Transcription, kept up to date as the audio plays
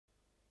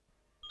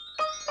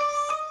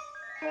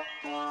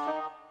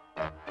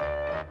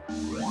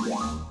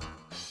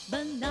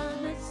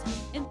Bananas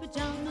in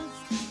pajamas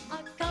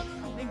are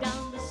coming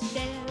down the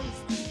stairs.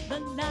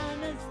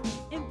 Bananas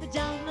in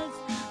pajamas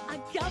are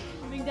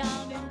coming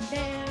down in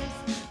pairs.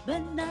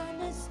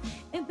 Bananas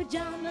in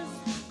pajamas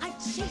are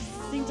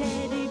chasing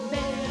teddy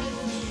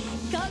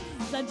bears.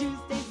 'Cause on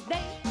Tuesdays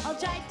they all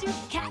try to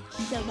catch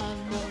them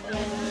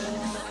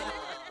unawares.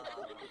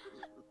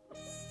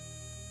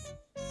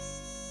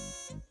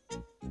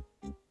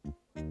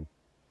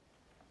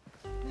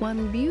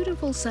 One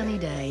beautiful sunny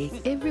day,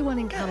 everyone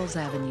in Cuddles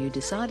Avenue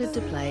decided to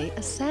play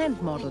a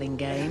sand modelling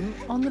game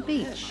on the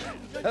beach.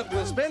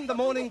 We'll spend the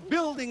morning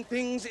building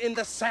things in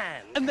the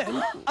sand. And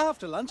then,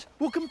 after lunch,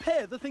 we'll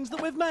compare the things that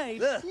we've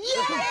made.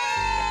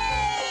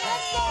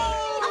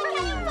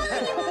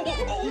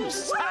 Oh,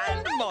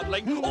 sand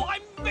modelling! Oh,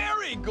 I'm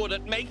very good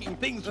at making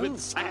things with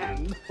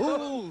sand.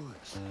 Ooh.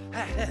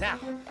 Now,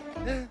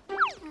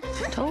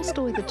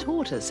 Tolstoy the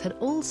tortoise had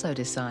also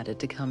decided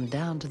to come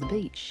down to the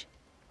beach.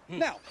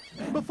 Now,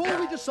 before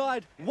we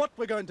decide what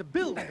we're going to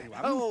build,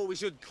 everyone... we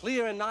should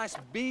clear a nice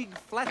big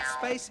flat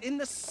space in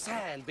the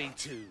sand,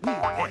 B2.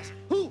 Yes.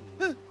 Ooh,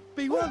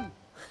 B1.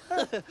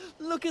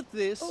 Look at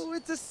this. Oh,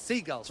 it's a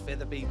seagull's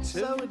feather, B2.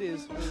 So it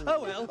is.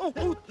 Oh, well.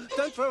 Oh,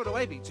 don't throw it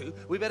away, B2.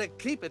 We better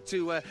keep it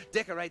to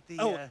decorate the...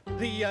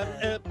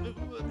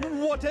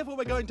 whatever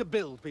we're going to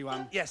build,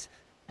 B1. Yes.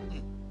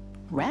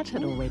 Rat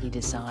had already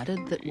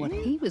decided that what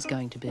he was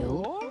going to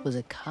build was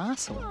a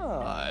castle.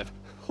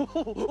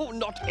 Oh,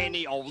 not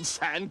any old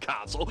sand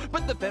castle,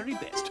 but the very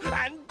best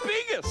and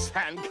biggest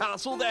sand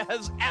castle there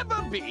has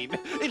ever been.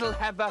 It'll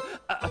have a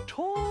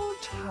tall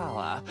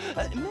tower.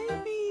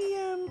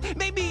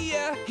 Maybe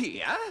here?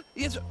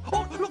 Yes.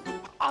 Oh, look,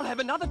 I'll have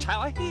another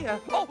tower here.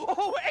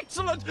 Oh,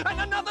 excellent.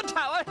 And another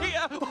tower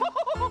here.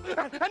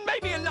 And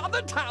maybe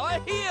another tower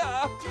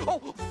here.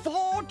 Oh,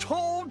 4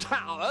 tall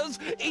towers,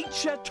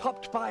 each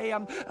topped by,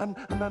 a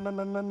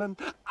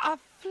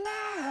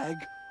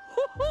flag.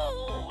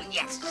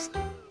 Yes.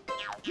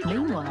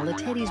 Meanwhile, the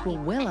teddies were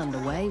well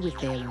underway with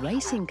their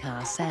racing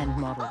car sand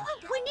model. Oh,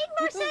 we need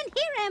more sand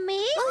here,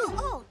 Emmy.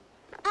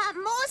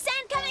 More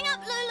sand coming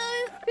up,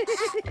 Lulu.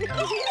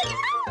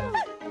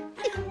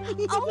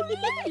 Oh,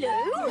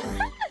 Lulu.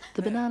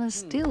 The bananas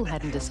still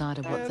hadn't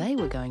decided what they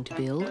were going to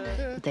build,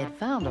 but they'd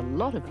found a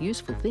lot of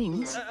useful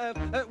things.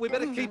 We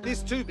better keep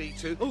this too,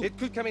 B2. It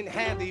could come in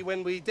handy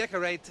when we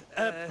decorate...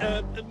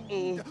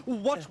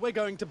 what we're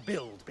going to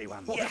build,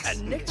 B1. Yes.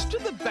 And next to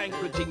the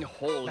banqueting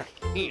hall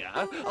here,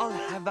 I'll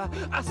have a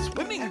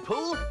swimming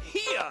pool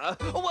here.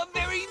 Oh, a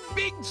very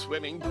big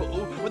swimming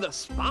pool with a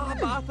spa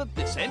bath at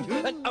this end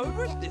and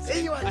over at this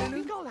end. I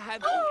think I'll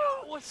have...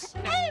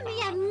 Emmy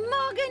and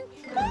Morgan,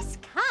 this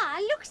car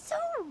looks so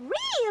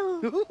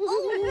real.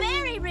 Oh,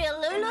 very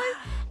real, Lulu.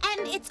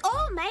 And it's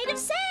all made of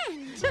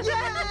sand.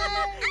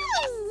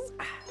 Yes!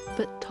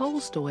 But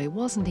Tolstoy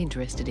wasn't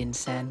interested in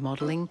sand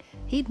modelling.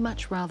 He'd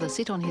much rather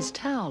sit on his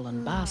towel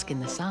and bask in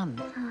the sun.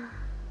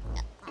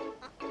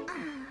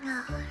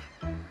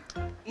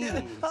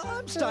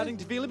 I'm starting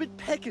to feel a bit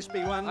peckish,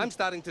 B1. I'm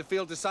starting to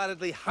feel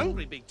decidedly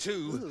hungry,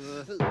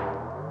 B2.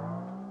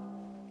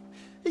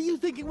 Are you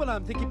thinking what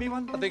I'm thinking,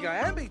 B1? I think I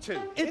am, B2.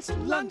 It's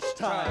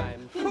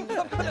lunchtime.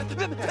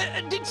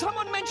 Did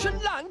someone mention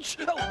lunch?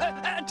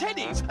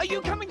 Teddies, are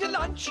you coming to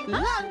lunch?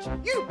 Lunch?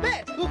 You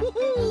bet! Wait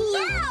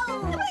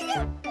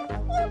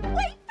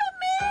for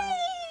me!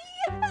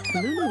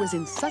 Lulu was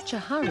in such a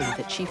hurry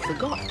that she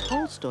forgot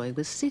Tolstoy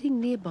was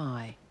sitting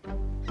nearby.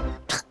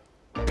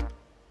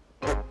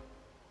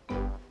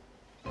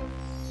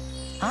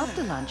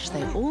 After lunch,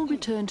 they all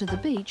returned to the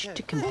beach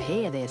to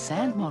compare their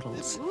sand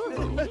models.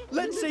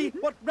 Let's see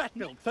what Rat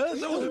built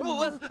first.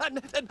 Well,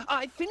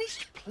 I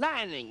finished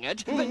planning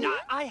it, but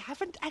I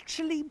haven't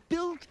actually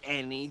built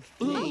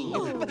anything.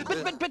 But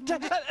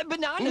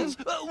Bananas,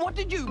 what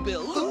did you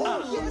build?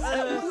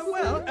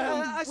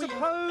 I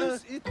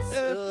suppose it's...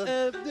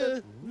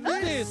 this.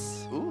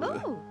 Yes,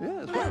 well,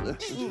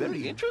 it's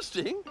very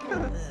interesting.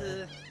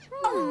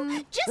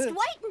 Just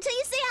wait until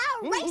you see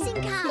our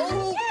racing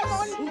car.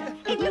 Yes!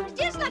 It looks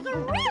just like a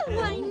real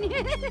one.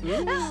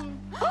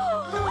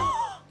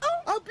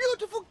 A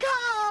beautiful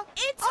car!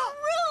 It's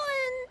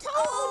ruined.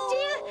 Oh,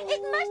 dear.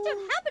 It must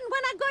have happened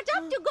when I got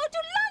up to go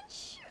to lunch.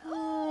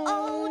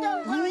 Oh,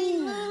 don't worry.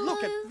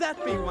 Look at that,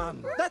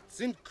 B1.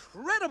 That's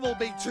incredible,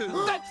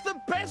 B2. That's the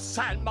best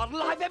sand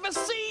model I've ever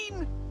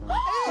seen.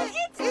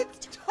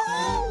 It's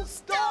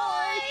Tolstoy!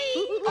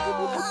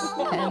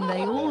 And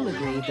they all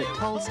agreed that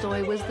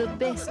Tolstoy was the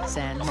best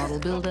sand model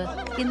builder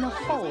in the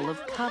whole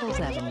of Cuddles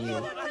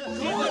Avenue.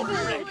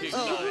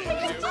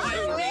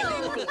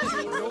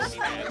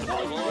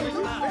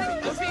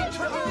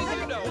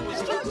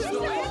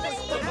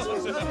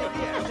 I